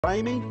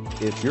Ramey,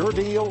 it's your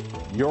deal,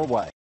 your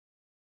way.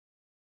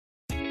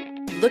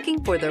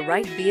 Looking for the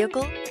right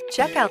vehicle?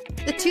 Check out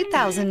the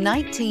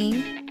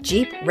 2019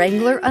 Jeep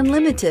Wrangler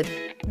Unlimited.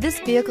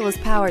 This vehicle is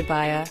powered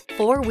by a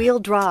 4-wheel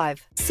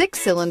drive,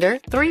 6-cylinder,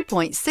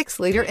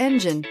 3.6-liter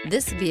engine.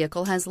 This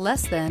vehicle has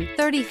less than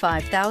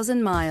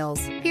 35,000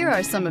 miles. Here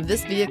are some of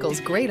this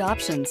vehicle's great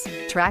options: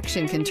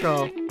 traction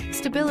control,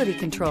 stability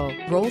control,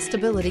 roll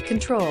stability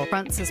control,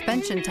 front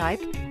suspension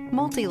type,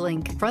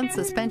 multi-link, front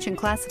suspension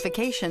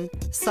classification,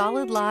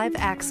 solid live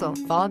axle,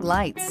 fog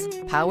lights,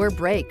 power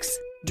brakes,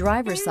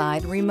 driver's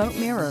side remote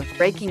mirror,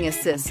 braking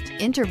assist,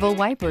 interval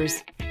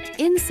wipers.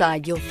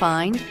 Inside you'll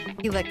find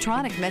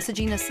electronic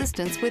messaging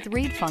assistance with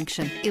read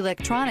function,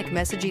 electronic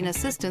messaging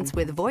assistance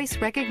with voice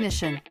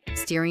recognition,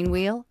 steering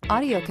wheel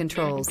audio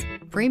controls,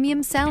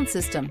 premium sound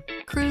system,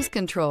 cruise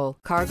control,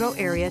 cargo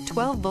area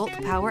 12-volt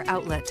power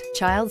outlet,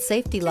 child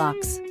safety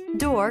locks,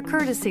 door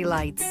courtesy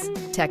lights,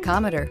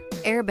 tachometer,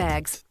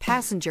 airbags,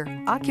 passenger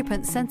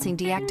occupant sensing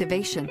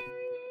deactivation.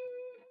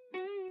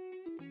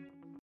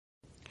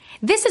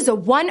 This is a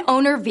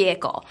one-owner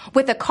vehicle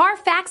with a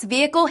Carfax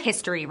Vehicle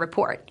History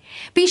Report.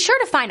 Be sure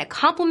to find a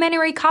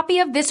complimentary copy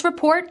of this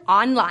report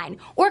online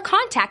or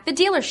contact the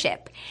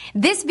dealership.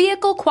 This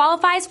vehicle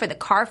qualifies for the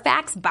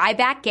Carfax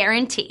Buyback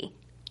Guarantee.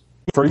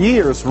 For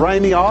years,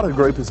 Ramey Auto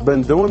Group has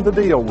been doing the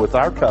deal with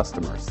our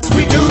customers.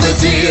 We do the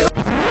deal.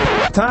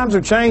 Times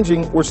are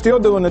changing. We're still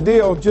doing the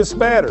deal, just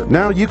better.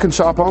 Now you can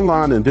shop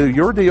online and do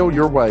your deal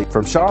your way,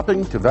 from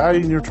shopping to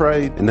valuing your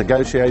trade and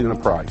negotiating a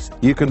price.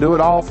 You can do it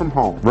all from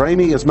home.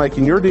 Ramey is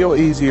making your deal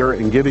easier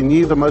and giving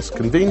you the most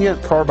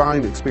convenient car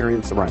buying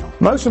experience around.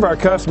 Most of our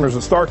customers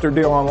that start their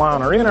deal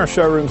online are in our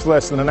showrooms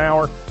less than an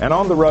hour and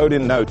on the road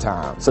in no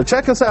time. So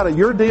check us out at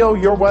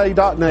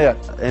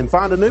yourdealyourway.net and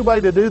find a new way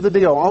to do the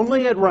deal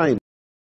only at Ramey.